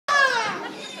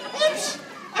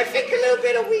take a little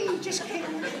bit of weed, just kidding.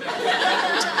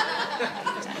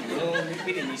 Oh,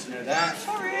 we didn't need to know that.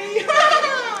 Sorry.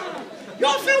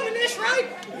 You're filming this, right?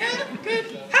 Yeah, good.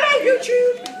 Hello,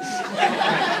 YouTube.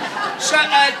 So,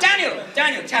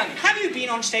 Daniel, tell me, have you been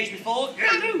on stage before?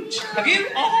 Have you?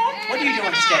 What do you do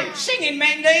on stage? Singing,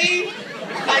 mainly.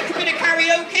 Like a bit of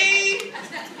karaoke?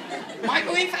 Might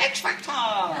go in for X Factor.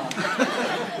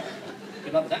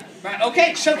 Good luck with that. Right,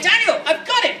 okay, so Daniel, I've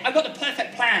got it. I've got the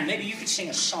perfect plan. Maybe you could sing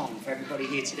a song for everybody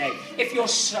here today. If your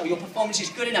performance is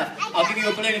good enough, I'll give you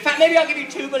a balloon. In fact, maybe I'll give you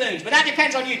 2 balloons. But that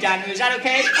depends on you, Daniel. Is that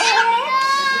okay?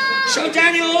 So,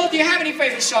 Daniel, do you have any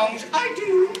favourite songs? I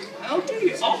do. Oh, do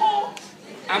you?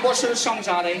 And what sort of songs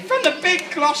are they? From the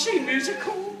big glossy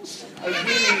musicals. Oh,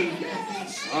 really?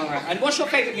 All right. And what's your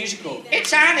favourite musical?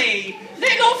 It's Annie.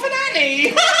 Little Orphan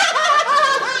Annie.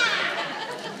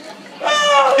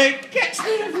 Oh, it gets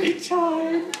me every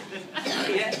time.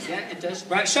 Yeah, it does.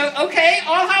 Right, so, okay,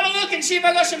 I'll have a look and see if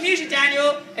I've got some music,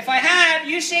 Daniel. If I have,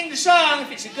 you sing the song.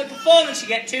 If it's a good performance, you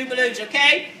get 2 balloons,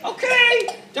 okay? Okay.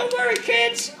 Don't worry,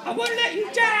 kids. I won't let you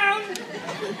down.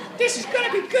 This is going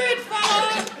to be good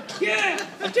fun. Yeah,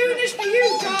 I'm doing this for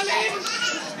you, darling.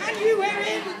 And you,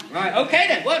 Erin. Right, okay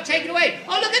then. Well, take it away.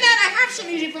 Oh, look at that. I have some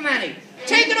music from Annie.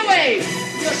 Take it away.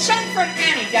 Your song from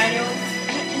Annie, Daniel.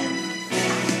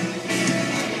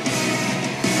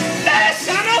 The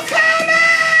sun will come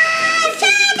out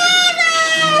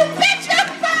tomorrow. Bet your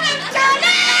bottom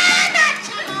dollar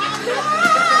tomorrow.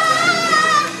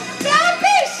 There'll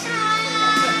be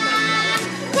sun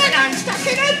when I'm stuck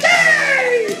in a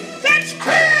day that's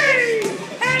gray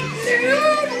and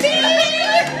lonely.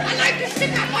 I like to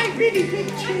stick out my really big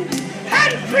chin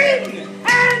and grin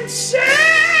and say,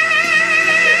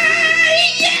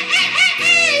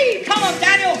 yay! Come on,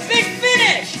 Daniel. Big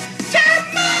finish.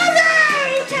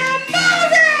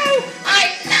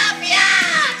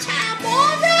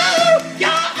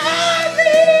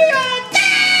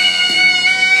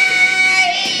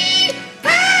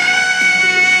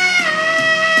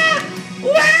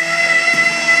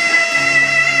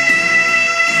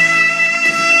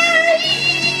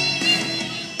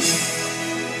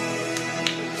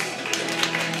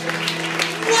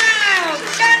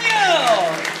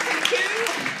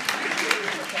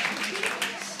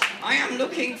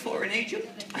 Looking for an agent?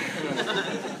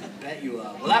 Bet you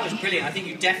are. Well, that was brilliant. I think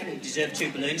you definitely deserve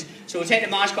 2 balloons. So we'll take the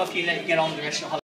mask off you and let you get on with the rest of the holiday.